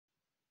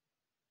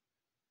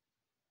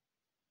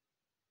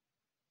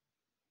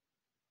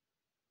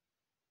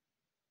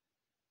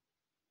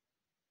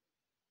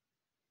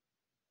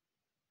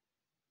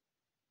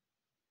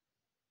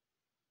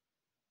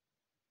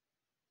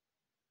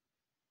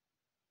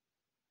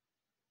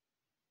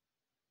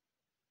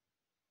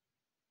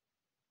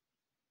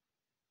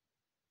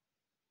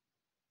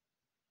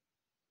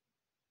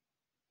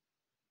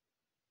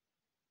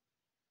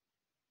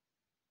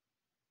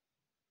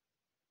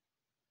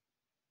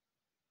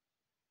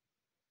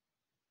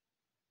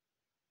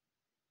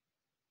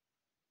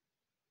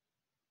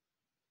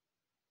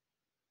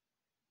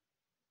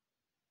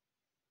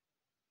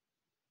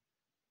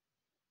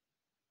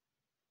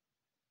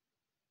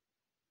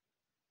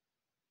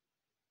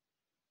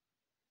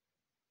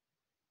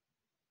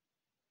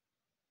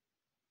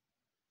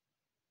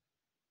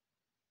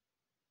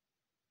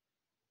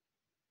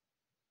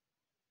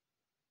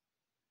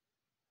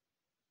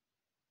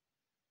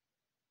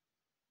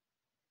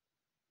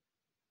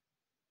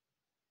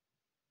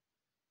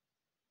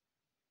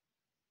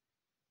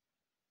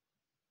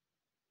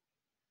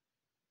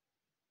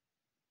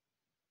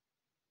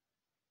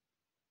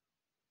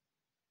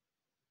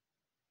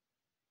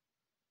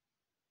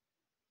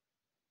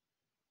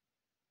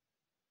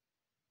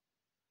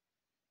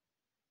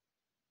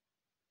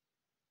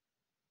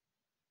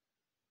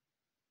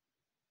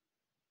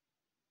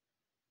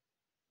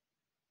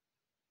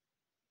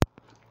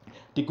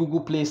the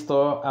Google Play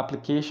Store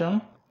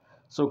application.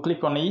 So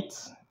click on it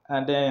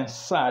and then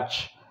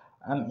search.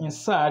 And in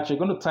search, you're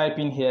going to type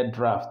in here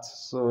Draught.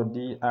 So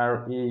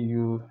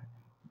D-R-A-U,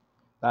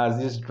 that's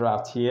this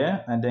Draught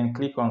here, and then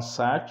click on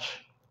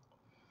search.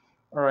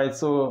 All right,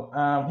 so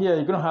here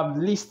you're going to have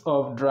list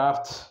of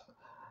drafts.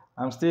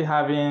 I'm still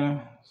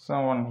having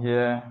someone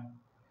here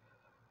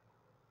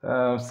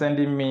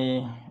sending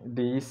me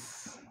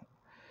this.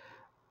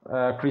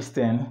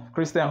 Christian,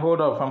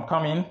 hold up, I'm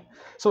coming.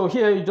 So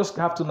here you just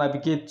have to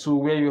navigate to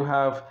where you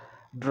have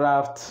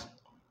Draught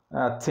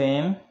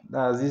 10.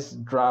 That's this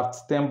Draught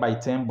 10 by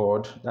 10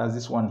 board. That's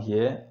this one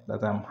here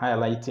that I'm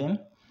highlighting.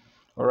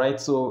 All right,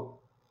 so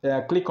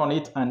click on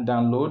it and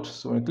download.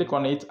 So when you click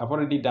on it, I've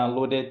already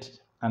downloaded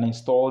and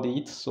installed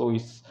it. So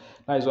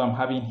that is what I'm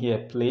having here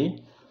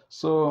play.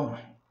 So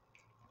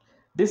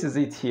this is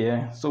it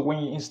here. So when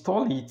you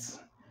install it,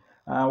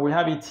 we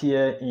have it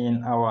here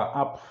in our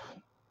app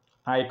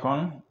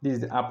icon. This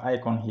is the app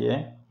icon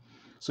here.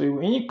 So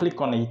when you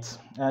click on it,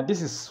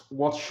 this is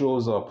what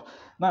shows up.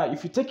 Now,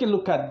 if you take a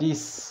look at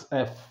this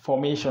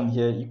formation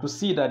here, you could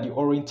see that the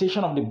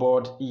orientation of the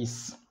board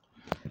is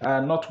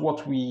not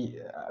what we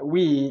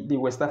the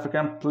West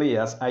African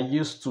players are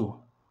used to.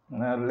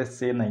 Let's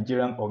say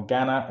Nigerian or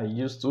Ghana are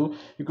used to.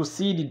 You could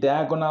see the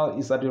diagonal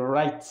is at the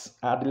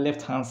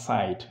left hand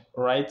side,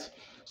 right?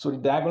 So the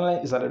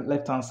diagonal is at the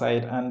left hand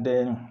side, and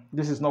then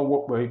this is not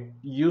what we're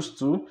used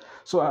to.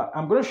 So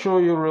I'm going to show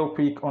you real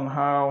quick on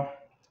how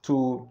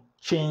to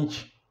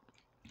change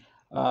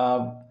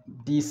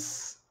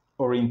this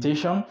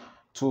orientation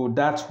to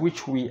that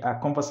which we are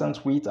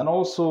conversant with, and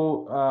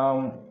also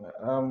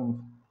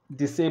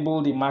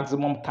disable the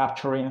maximum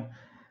capturing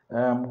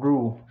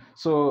rule.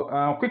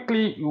 So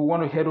quickly, you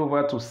want to head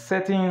over to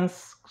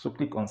settings. So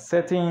click on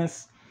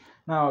settings.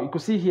 Now you can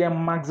see here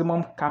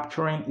maximum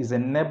capturing is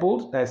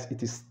enabled, as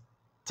it is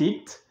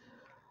ticked.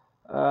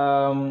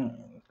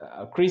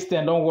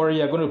 Christian, don't worry,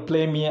 you're going to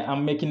play me.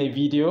 I'm making a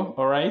video,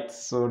 all right?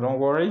 So don't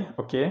worry.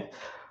 Okay,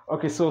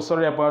 so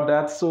sorry about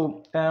that.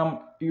 So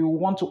you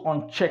want to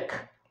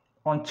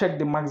uncheck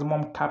the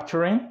maximum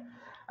capturing,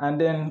 and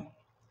then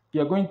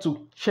you're going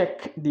to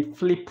check the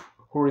flip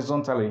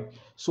horizontally.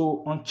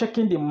 So on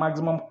checking the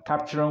maximum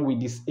capturing, we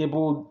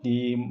disable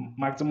the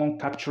maximum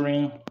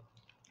capturing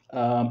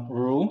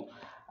rule,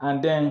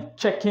 and then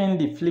checking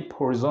the flip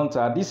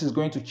horizontal, this is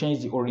going to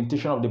change the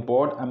orientation of the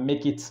board and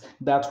make it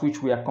that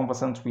which we are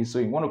conversant with. So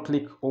you want to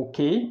click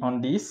OK on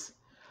this.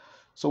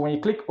 So when you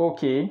click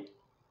OK,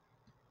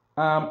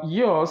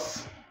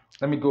 yours,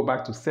 let me go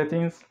back to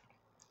settings.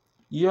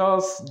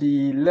 Yours,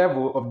 the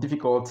level of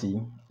difficulty,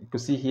 you can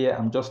see here,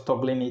 I'm just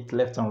toggling it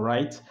left and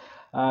right.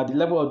 The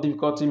level of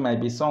difficulty might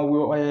be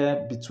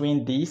somewhere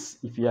between this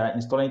if you are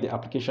installing the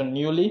application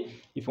newly.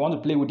 If you want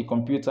to play with the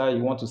computer,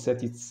 you want to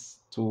set it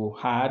to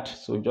hard,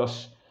 so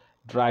just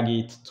drag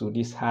it to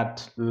this hard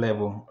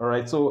level. All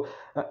right, so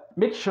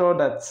make sure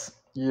that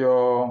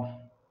your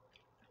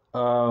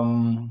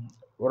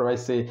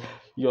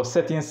your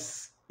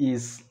settings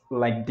is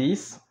like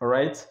this. All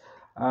right.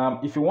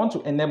 If you want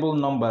to enable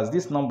numbers,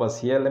 these numbers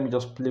here, let me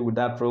just play with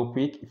that real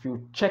quick. If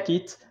you check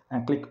it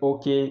and click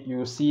OK, you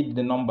will see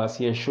the numbers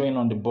here showing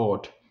on the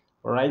board.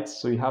 All right,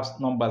 so you have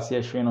numbers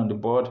here showing on the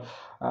board.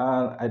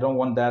 I don't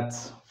want that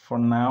for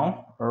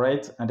now. All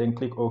right, and then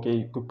click OK.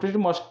 You could pretty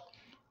much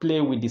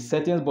play with the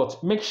settings,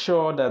 but make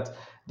sure that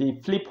the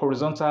flip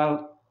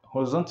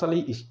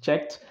horizontally is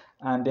checked,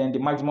 and then the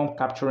maximum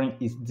capturing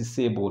is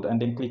disabled,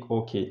 and then click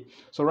OK.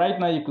 So right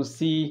now you could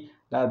see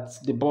that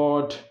the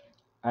board,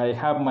 I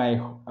have my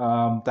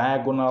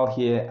diagonal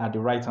here at the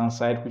right hand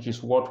side, which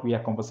is what we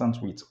are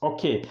conversant with.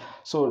 Okay,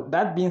 so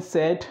that being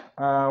said,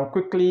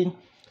 quickly,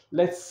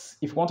 if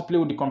you want to play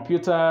with the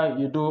computer,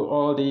 you do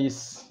all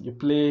this, you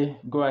play,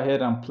 go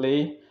ahead and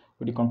play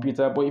with the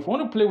computer. But if you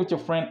want to play with your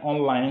friend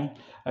online,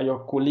 your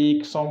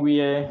colleague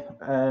somewhere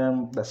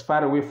that's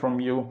far away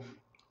from you,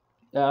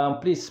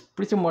 please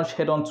pretty much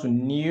head on to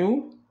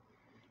new.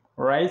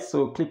 Right,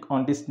 so click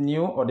on this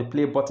new or the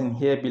play button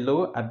here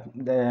below at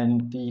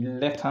the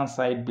left hand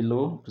side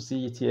below to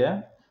see it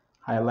here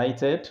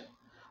highlighted.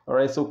 All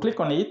right, so click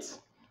on it,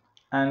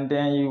 and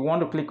then you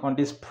want to click on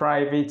this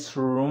private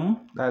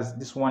room. That's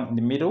this one in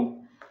the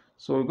middle.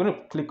 So we're going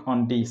to click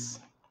on this.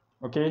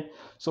 Okay,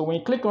 so when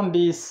you click on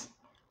this,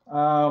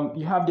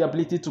 you have the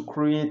ability to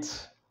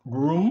create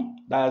room.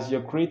 That's,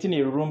 you're creating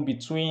a room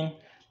between,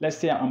 let's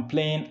say I'm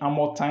playing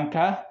Amor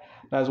Tanka.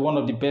 That's one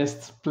of the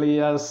best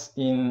players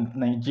in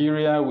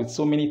Nigeria with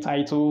so many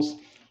titles.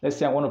 Let's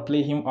say I want to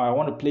play him, or I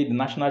want to play the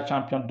national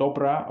champion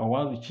Dobra, or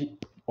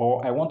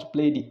I want to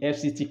play the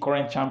FCT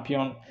current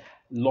champion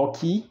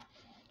Lucky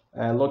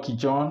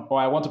John,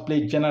 or I want to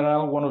play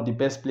General, one of the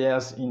best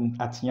players in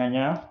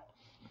Atinyanya,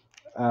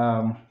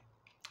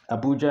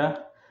 Abuja.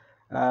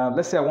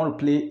 Let's say I want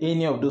to play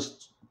any of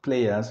those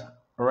players.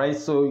 All right,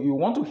 so you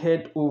want to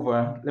head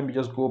over. Let me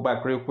just go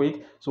back real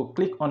quick. So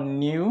click on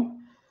new,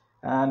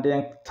 and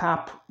then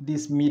tap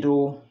this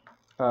middle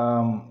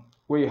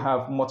where you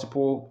have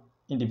multiple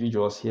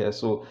individuals here.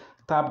 So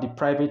tap the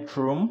private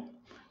room.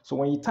 So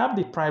when you tap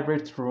the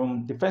private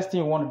room, the first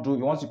thing you want to do,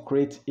 you want to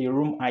create a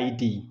room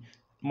ID,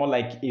 more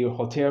like a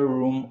hotel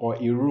room or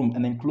a room,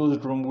 an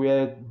enclosed room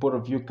where both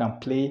of you can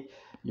play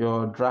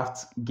your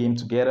draft game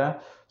together.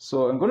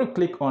 So I'm going to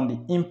click on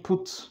the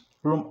input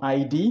room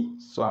ID.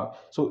 So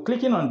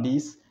clicking on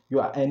this,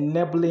 you're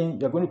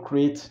going to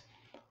create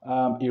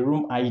a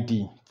room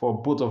ID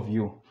for both of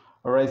you.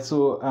 All right,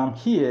 so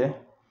here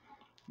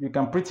you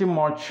can pretty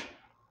much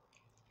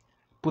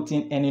put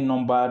in any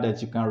number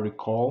that you can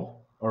recall.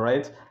 All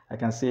right, I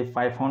can say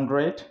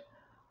 500,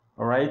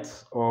 all right,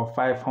 or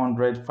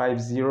 500,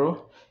 50.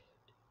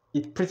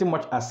 It pretty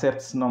much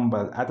accepts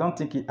numbers. I don't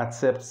think it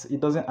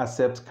doesn't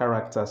accept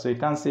characters. So you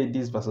can't say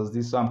this versus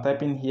this. So I'm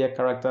typing here,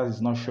 characters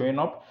is not showing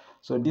up.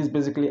 So this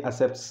basically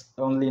accepts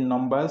only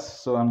numbers.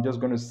 So I'm just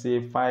going to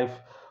say 5,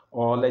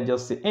 or let's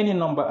just say any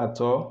number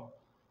at all.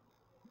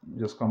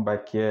 Just come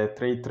back here,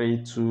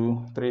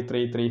 332,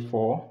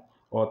 3334,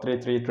 or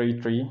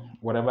 3333,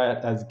 whatever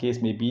as the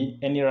case may be.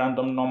 Any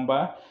random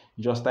number,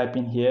 you just type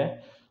in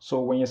here.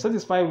 So when you're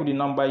satisfied with the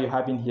number you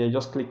have in here,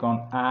 just click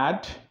on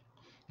add.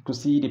 You can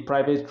see the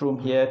private room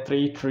here,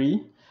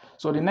 33.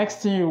 So the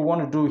next thing you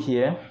want to do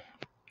here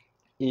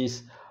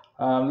is,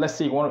 let's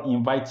say you want to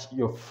invite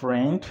your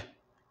friend,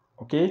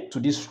 okay, to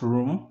this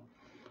room.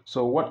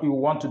 So what you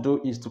want to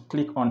do is to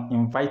click on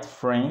invite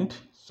friend.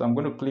 So I'm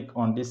going to click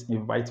on this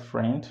invite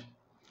friend.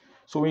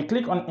 So when you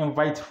click on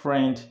invite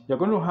friend, you're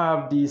going to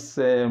have these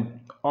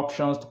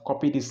options to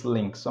copy this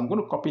link. So I'm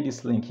going to copy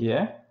this link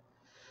here.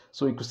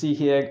 So you can see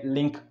here,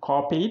 link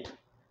copied.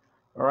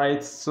 All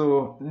right,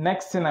 so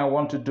next thing I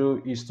want to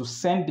do is to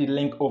send the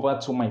link over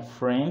to my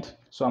friend.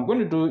 So I'm going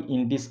to do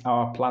in this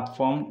our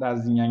platform,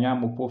 that's the Nyanya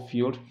Mopo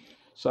field.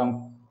 So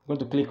I'm going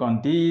to click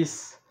on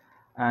this,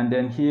 and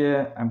then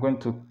here I'm going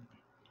to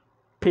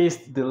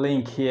paste the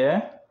link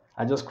here.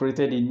 I just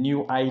created a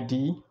new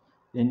ID,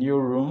 a new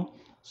room.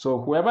 So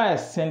whoever I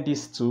send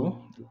this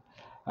to,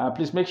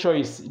 please make sure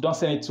you don't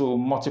send it to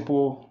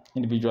multiple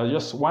individuals,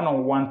 just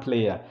one-on-one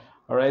player.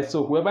 All right,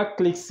 so whoever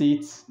clicks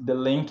it, the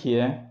link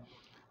here.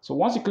 So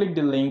once you click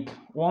the link,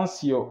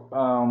 once your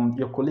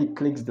colleague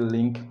clicks the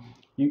link,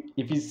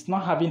 if it's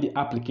not having the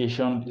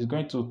application, it's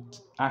going to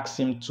ask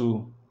him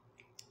to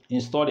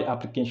install the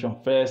application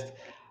first.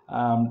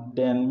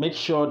 Then make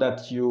sure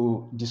that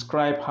you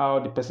describe how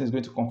the person is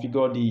going to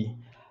configure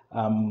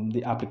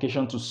the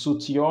application to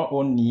suit your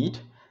own need.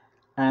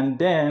 And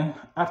then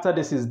after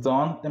this is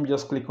done, let me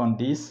just click on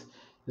this.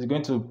 It's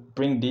going to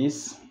bring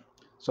this.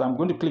 So I'm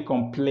going to click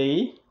on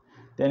play.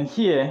 Then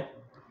here,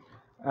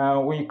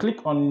 when you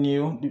click on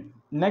new, the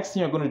next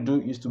thing you're going to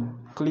do is to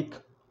click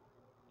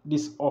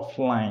this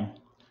offline.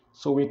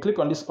 So we click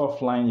on this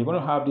offline, you're going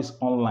to have this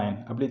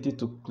online, ability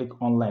to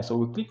click online. So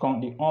we click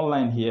on the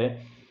online here.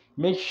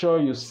 Make sure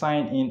you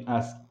sign in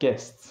as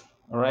guest.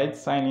 All right,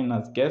 sign in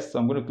as guest. So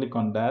I'm going to click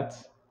on that.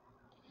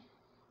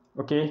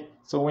 Okay,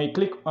 so when you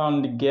click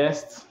on the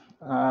guest,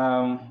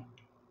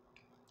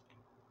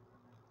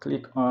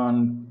 click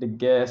on the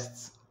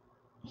guests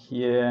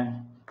here,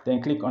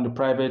 then click on the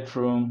private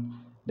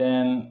room.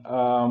 Then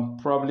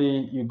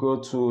probably you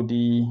go to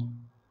the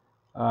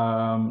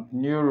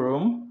new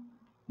room,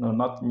 no,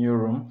 not new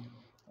room,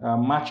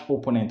 match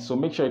opponent. So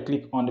make sure you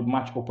click on the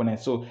match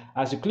opponent. So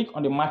as you click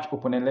on the match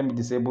opponent, let me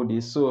disable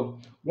this. So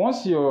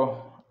once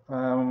your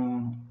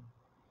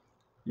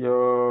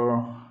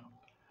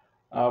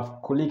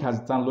colleague has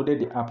downloaded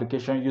the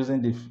application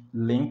using the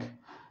link,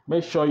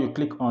 make sure you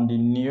click on the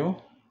new.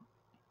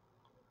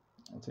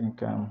 I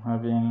think I'm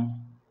having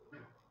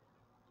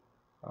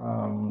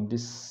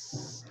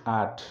this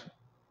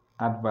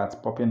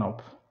advert popping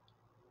up.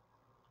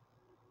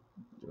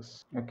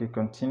 Just okay,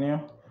 continue.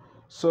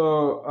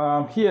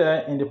 So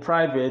here in the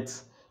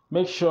private,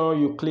 make sure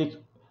you click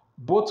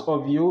both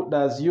of you,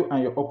 that's you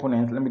and your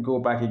opponent. Let me go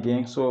back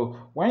again. So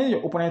when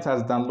your opponent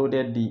has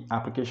downloaded the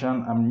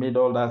application and made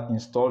all that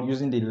installed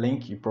using the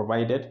link you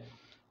provided,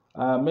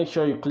 make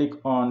sure you click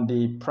on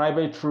the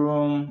private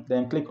room,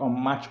 then click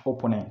on match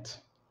opponent.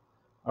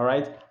 All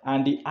right,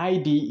 and the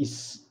ID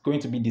is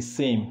going to be the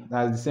same.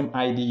 That's the same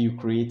ID you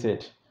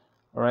created.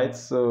 All right,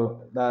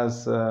 so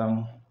that's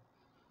the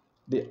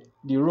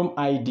room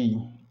ID.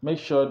 Make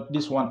sure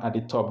this one at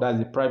the top, that's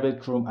the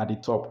private room at the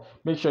top.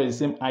 Make sure it's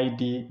the same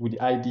ID with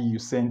the ID you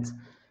sent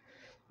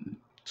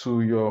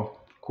to your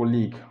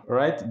colleague. All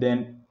right,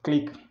 then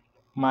click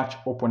match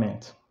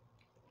opponent.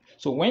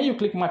 So when you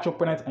click match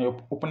opponent and your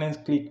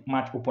opponent click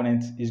match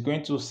opponent, it's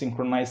going to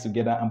synchronize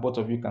together and both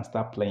of you can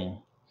start playing.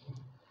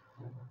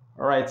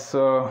 All right,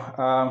 so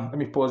let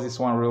me pause this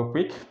one real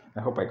quick.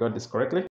 I hope I got this correctly.